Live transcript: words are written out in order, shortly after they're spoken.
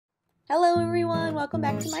Hello everyone, welcome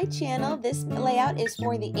back to my channel. This layout is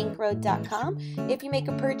for the inkroad.com. If you make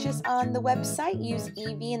a purchase on the website, use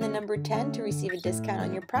EV and the number 10 to receive a discount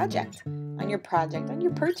on your purchase.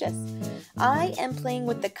 I am playing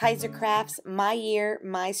with the Kaiser Crafts My Year,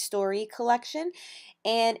 My Story collection,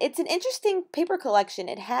 and it's an interesting paper collection.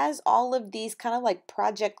 It has all of these kind of like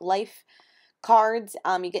project life cards.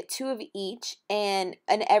 You get 2 of each and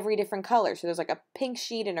in every different color. So there's like a pink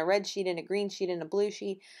sheet and a red sheet and a green sheet and a blue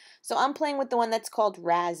sheet. So I'm playing with the one that's called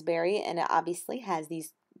Raspberry, and it obviously has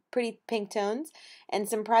these pretty pink tones and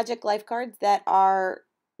some project life cards that are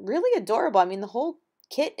really adorable. I mean, the whole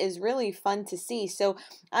kit is really fun to see. So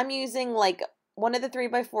I'm using like one of the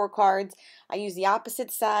 3x4 cards. I use the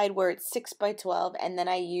opposite side where it's 6x12, and then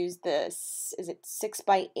I use the, is it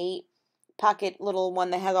 6x8 pocket little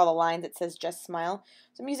one that has all the lines that says Just Smile.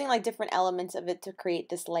 So I'm using like different elements of it to create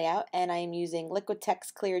this layout, and I am using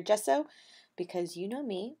Liquitex Clear Gesso because you know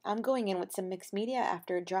me, I'm going in with some mixed media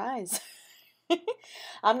after it dries.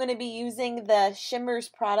 I'm going to be using the Shimmers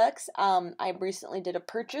products. I recently did a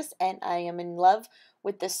purchase and I am in love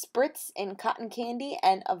with the Spritz in Cotton Candy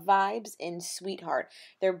and a Vibes in Sweetheart.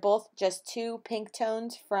 They're both just 2 pink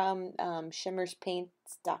tones from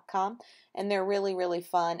shimmerspaints.com, and they're really, really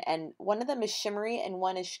fun. And one of them is shimmery and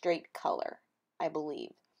one is straight color, I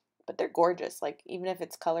believe. But they're gorgeous. Like, even if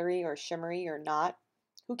it's colory or shimmery or not,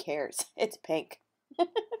 who cares? It's pink.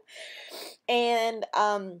 And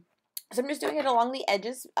so I'm just doing it along the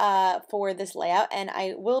edges for this layout, and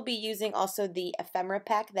I will be using also the ephemera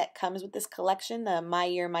pack that comes with this collection, the My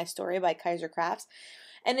Year, My Story by Kaiser Crafts.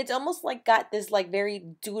 And it's almost like got this like very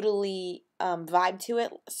doodly vibe to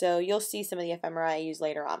it, so you'll see some of the ephemera I use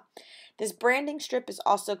later on. This branding strip is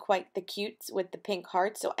also quite the cute with the pink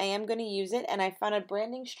heart, so I am going to use it, and I found a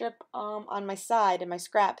branding strip on my side in my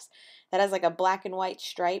scraps that has like a black and white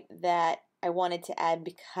stripe that I wanted to add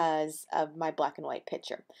because of my black and white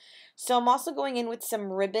picture. So I'm also going in with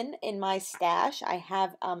some ribbon in my stash. I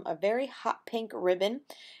have a very hot pink ribbon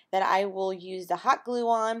that I will use the hot glue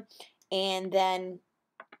on, and then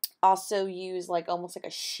also use like almost like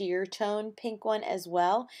a sheer tone pink one as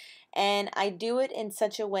well. And I do it in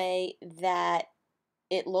such a way that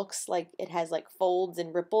it looks like it has like folds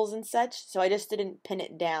and ripples and such. So I just didn't pin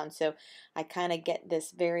it down. So I kind of get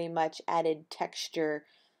this very much added texture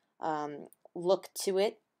look to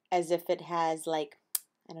it, as if it has like,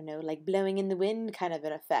 I don't know, like blowing in the wind kind of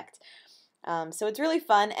an effect. So it's really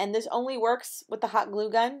fun, and this only works with the hot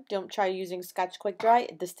glue gun. Don't try using Scotch Quick Dry.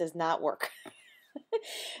 This does not work.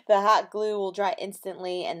 The hot glue will dry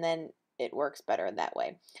instantly, and then it works better that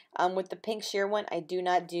way. With the pink sheer one, I do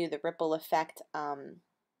not do the ripple effect.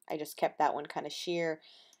 I just kept that one kind of sheer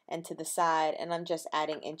and to the side, and I'm just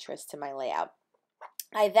adding interest to my layout.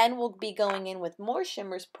 I then will be going in with more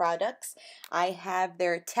Shimmers products. I have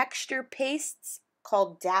their texture pastes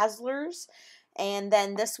called Dazzlers, and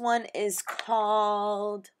then this one is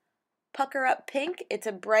called Pucker Up Pink. It's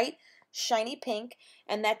a bright, shiny pink,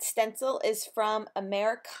 and that stencil is from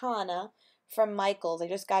Americana from Michaels. I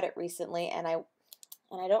just got it recently, and I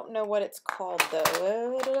don't know what it's called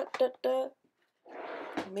though.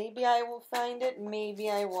 Maybe I will find it, maybe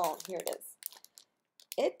I won't. Here it is.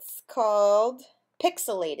 It's called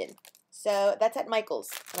Pixelated. So that's at Michaels,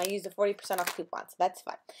 and I used a 40% off coupon, so that's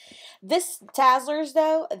fun. This Dazzlers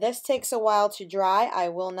though, this takes a while to dry, I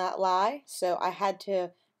will not lie. So I had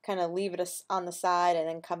to kind of leave it on the side and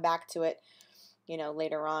then come back to it, you know,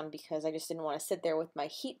 later on, because I just didn't want to sit there with my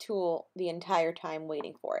heat tool the entire time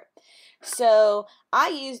waiting for it. So I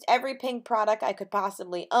used every pink product I could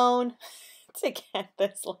possibly own to get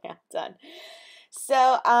this layout done.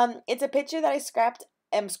 So it's a picture that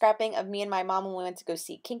I'm scrapping of me and my mom when we went to go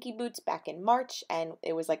see Kinky Boots back in March, and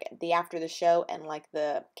it was like the after the show, and like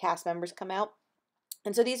the cast members come out.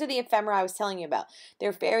 And so these are the ephemera I was telling you about.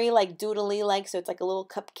 They're very like doodly like, so it's like a little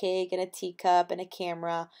cupcake and a teacup and a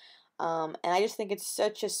camera. And I just think it's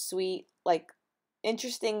such a sweet, like,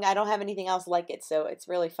 interesting. I don't have anything else like it, so it's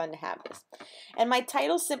really fun to have this. And my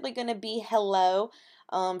title's simply going to be Hello,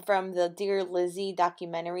 from the Dear Lizzie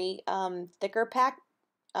documentary thicker pack.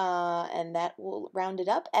 And that will round it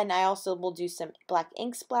up. And I also will do some black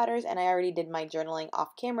ink splatters, and I already did my journaling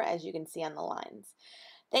off camera, as you can see on the lines.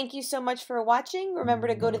 Thank you so much for watching. Remember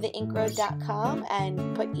to go to theinkroad.com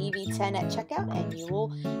and put EV10 at checkout, and you will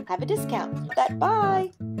have a discount.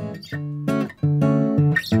 Bye!